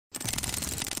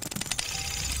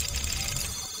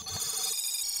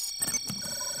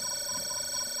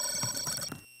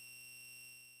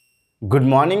Good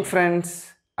morning,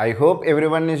 friends. I hope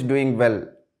everyone is doing well.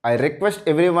 I request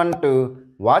everyone to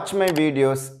watch my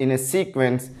videos in a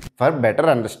sequence for better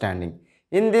understanding.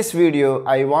 In this video,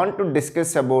 I want to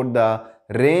discuss about the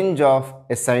range of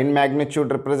a sine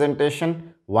magnitude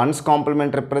representation, 1's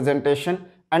complement representation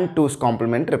and 2's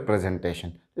complement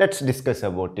representation. Let's discuss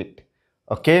about it.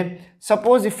 Okay,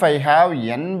 suppose if I have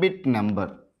n bit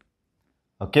number.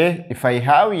 Okay, if I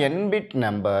have n bit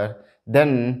number,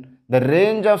 then the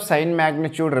range of sine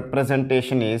magnitude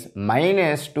representation is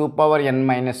minus 2 power n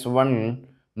minus 1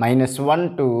 minus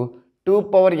 1 to 2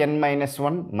 power n minus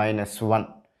 1 minus 1.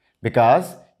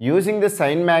 Because using the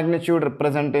sine magnitude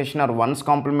representation or 1's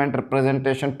complement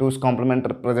representation, 2's complement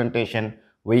representation,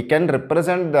 we can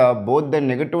represent both the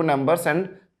negative numbers and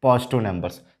positive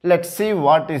numbers. Let's see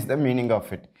what is the meaning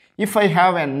of it. If I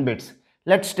have n bits,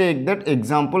 let's take that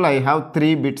example. I have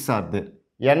 3 bits are there.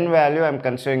 N value I am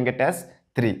considering it as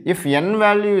 3. If n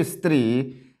value is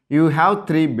 3, you have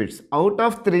 3 bits. Out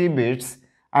of 3 bits,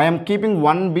 I am keeping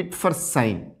 1 bit for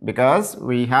sine because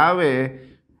we have a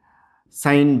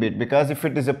sine bit. Because if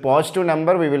it is a positive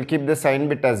number, we will keep the sine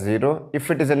bit as 0.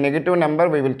 If it is a negative number,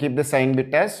 we will keep the sine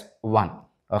bit as 1.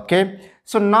 Okay.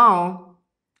 So now,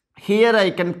 here I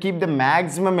can keep the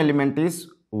maximum element is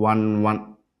 1,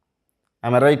 1.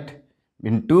 Am I right?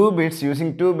 In 2 bits,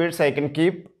 using 2 bits, I can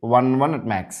keep 1, 1 at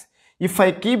max. If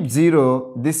I keep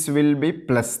 0, this will be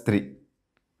plus 3.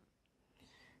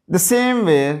 The same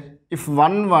way, if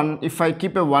 1, 1, if I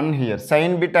keep a 1 here,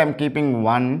 sine bit I am keeping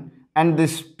 1 and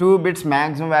this 2 bits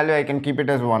maximum value I can keep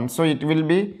it as 1. So it will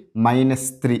be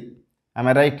minus 3. Am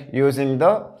I right? Using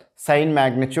the sine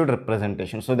magnitude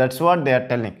representation. So that's what they are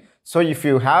telling. So if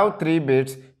you have 3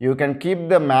 bits, you can keep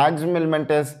the maximum element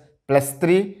as plus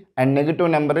 3 and negative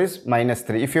number is minus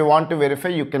 3. If you want to verify,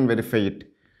 you can verify it.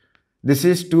 This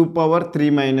is 2 power 3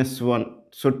 minus 1.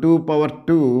 So 2 power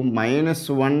 2 minus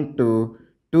 1 to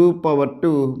 2 power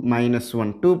 2 minus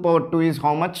 1. 2 power 2 is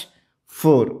how much?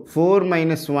 4. 4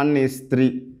 minus 1 is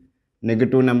 3.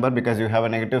 Negative number because you have a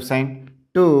negative sign.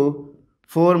 2,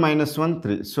 4 minus 1,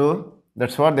 3. So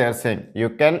that's what they are saying. You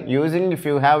can, using if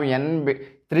you have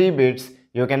 3 bits,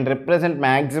 you can represent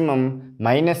maximum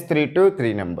minus 3 to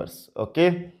 3 numbers.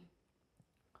 Okay.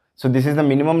 So this is the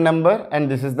minimum number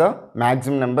and this is the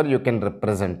maximum number. You can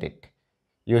represent it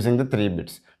using the 3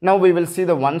 bits. Now we will see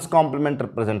the 1's complement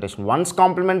representation. 1's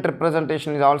complement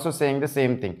representation is also saying the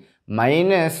same thing.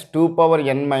 Minus 2 power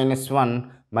n minus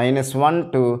 1 minus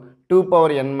 1 to 2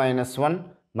 power n minus 1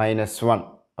 minus 1.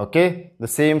 Okay. The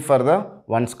same for the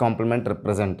 1's complement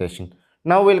representation.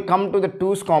 Now we'll come to the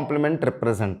 2's complement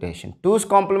representation. 2's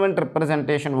complement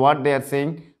representation, what they are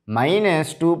saying?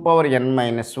 Minus 2 power n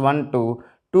minus 1 to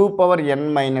 2 power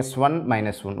n minus 1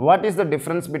 minus 1. What is the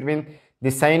difference between the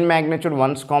sine magnitude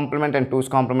 1's complement and 2's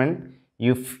complement?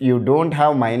 If you don't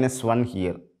have minus 1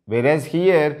 here. Whereas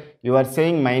here you are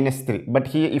saying minus 3. But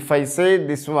here if I say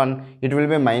this one, it will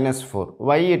be minus 4.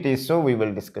 Why it is so? We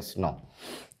will discuss now.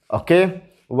 Okay.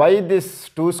 Why this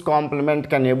 2's complement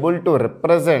can able to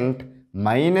represent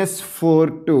minus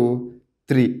 4 to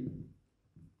 3.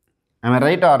 Am I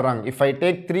right or wrong? If I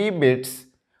take 3 bits,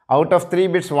 out of 3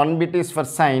 bits, 1 bit is for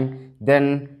sine,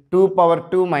 then 2 power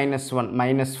 2 minus 1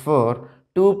 minus 4,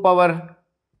 2 power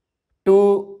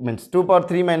 2 means 2 power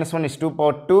 3 minus 1 is 2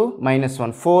 power 2 minus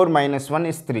 1, 4 minus 1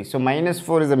 is 3. So minus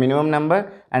 4 is the minimum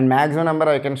number and maximum number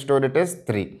I can store it as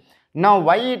 3. Now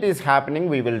why it is happening,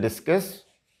 we will discuss.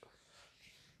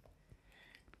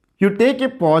 You take a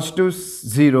positive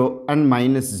 0 and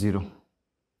minus 0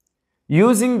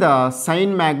 using the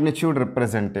sine magnitude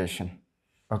representation.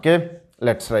 Okay.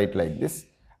 Let's write like this.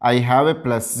 I have a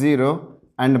plus 0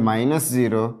 and minus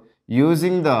 0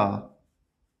 using the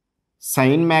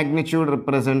sine magnitude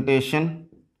representation,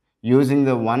 using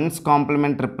the 1's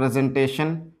complement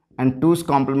representation and 2's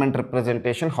complement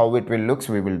representation. How it will looks,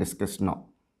 we will discuss now.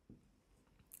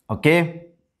 Okay.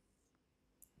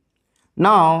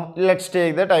 Now let's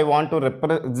take that I want to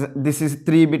represent, this is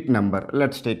 3-bit number.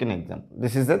 Let's take an example.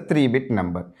 This is a 3-bit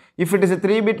number. If it is a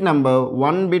 3-bit number,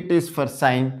 1 bit is for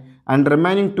sine and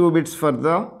remaining 2 bits for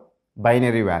the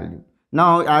binary value.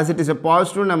 Now as it is a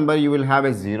positive number, you will have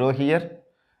a 0 here,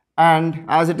 and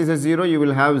as it is a 0, you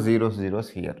will have 0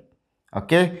 zeros here.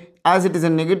 Okay. As it is a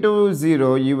negative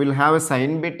 0, you will have a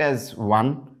sine bit as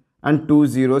 1 and 2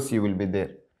 zeros you will be there.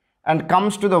 And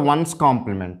comes to the 1's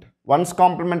complement. 1's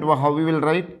complement, how we will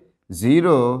write?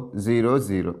 0, 0,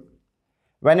 0.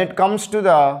 When it comes to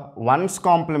the 1's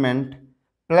complement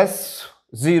plus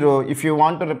 0, if you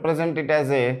want to represent it as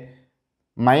a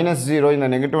minus 0 in the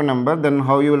negative number, then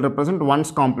how you will represent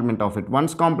 1's complement of it?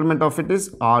 1's complement of it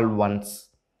is all 1's.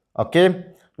 Okay.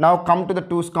 Now come to the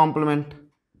 2's complement.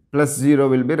 plus 0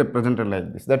 will be represented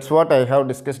like this. That's what I have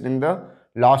discussed in the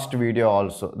last video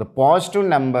also. The positive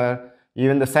number,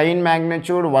 even the sign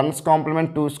magnitude, 1's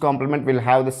complement, 2's complement will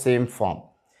have the same form.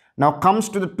 Now comes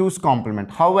to the 2's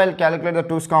complement. How I'll calculate the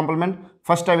 2's complement?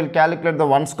 First I will calculate the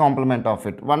 1's complement of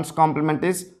it. 1's complement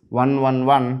is 1, 1,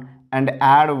 1 and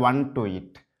add 1 to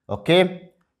it.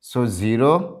 Okay. So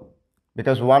 0,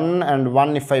 because 1 and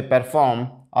 1 if I perform,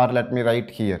 or let me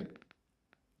write here.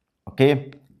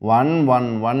 Okay. 1,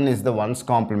 1, 1 is the 1's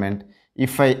complement.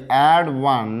 If I add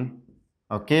 1,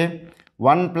 okay,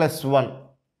 1 plus 1,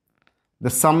 the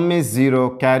sum is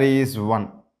 0, carry is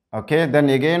 1. Okay, then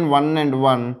again 1 and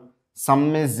 1,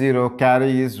 sum is 0,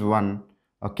 carry is 1.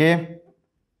 Okay,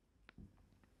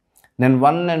 then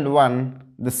 1 and 1,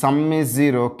 the sum is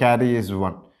 0, carry is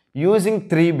 1. Using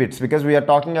 3 bits, because we are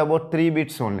talking about 3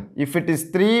 bits only. If it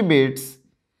is 3 bits,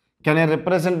 can I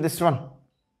represent this one?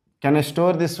 Can I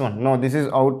store this one? No, this is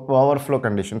overflow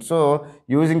condition. So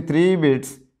using 3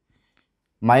 bits,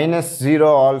 minus 0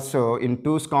 also in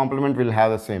 2's complement will have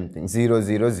the same thing, 0,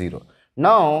 0, 0.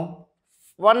 Now,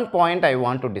 one point I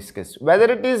want to discuss, whether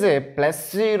it is a plus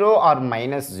 0 or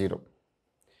minus 0.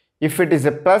 If it is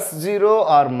a plus 0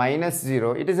 or minus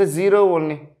 0, it is a 0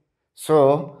 only.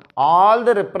 So, all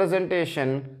the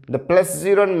representation, the plus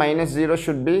 0 and minus 0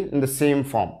 should be in the same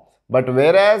form. But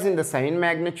whereas in the sign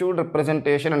magnitude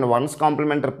representation and 1's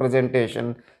complement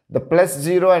representation, the plus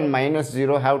 0 and minus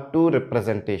 0 have two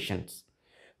representations.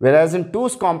 Whereas in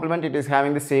 2's complement, it is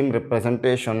having the same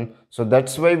representation. So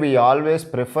that's why we always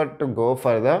prefer to go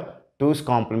for the 2's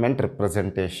complement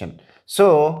representation.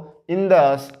 So in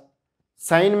the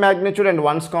sign magnitude and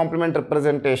 1's complement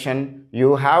representation,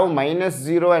 you have minus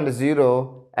 0 and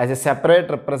 0 as a separate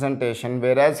representation.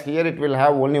 Whereas here it will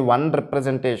have only one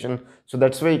representation. So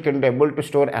that's why you can be able to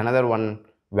store another one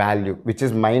value, which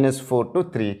is minus 4 to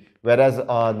 3. Whereas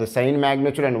the sign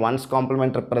magnitude and 1's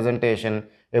complement representation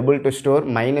able to store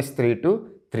minus 3 to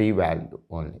 3 value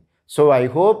only. So I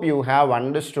hope you have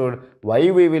understood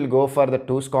why we will go for the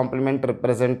 2's complement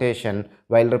representation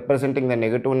while representing the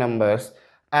negative numbers,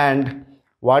 and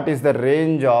what is the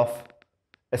range of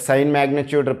a sign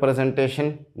magnitude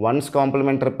representation, 1's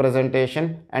complement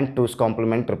representation and 2's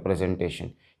complement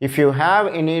representation. If you have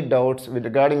any doubts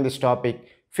regarding this topic,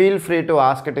 feel free to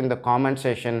ask it in the comment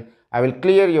section. I will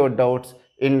clear your doubts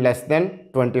in less than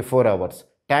 24 hours.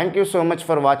 Thank you so much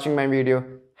for watching my video.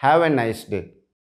 Have a nice day.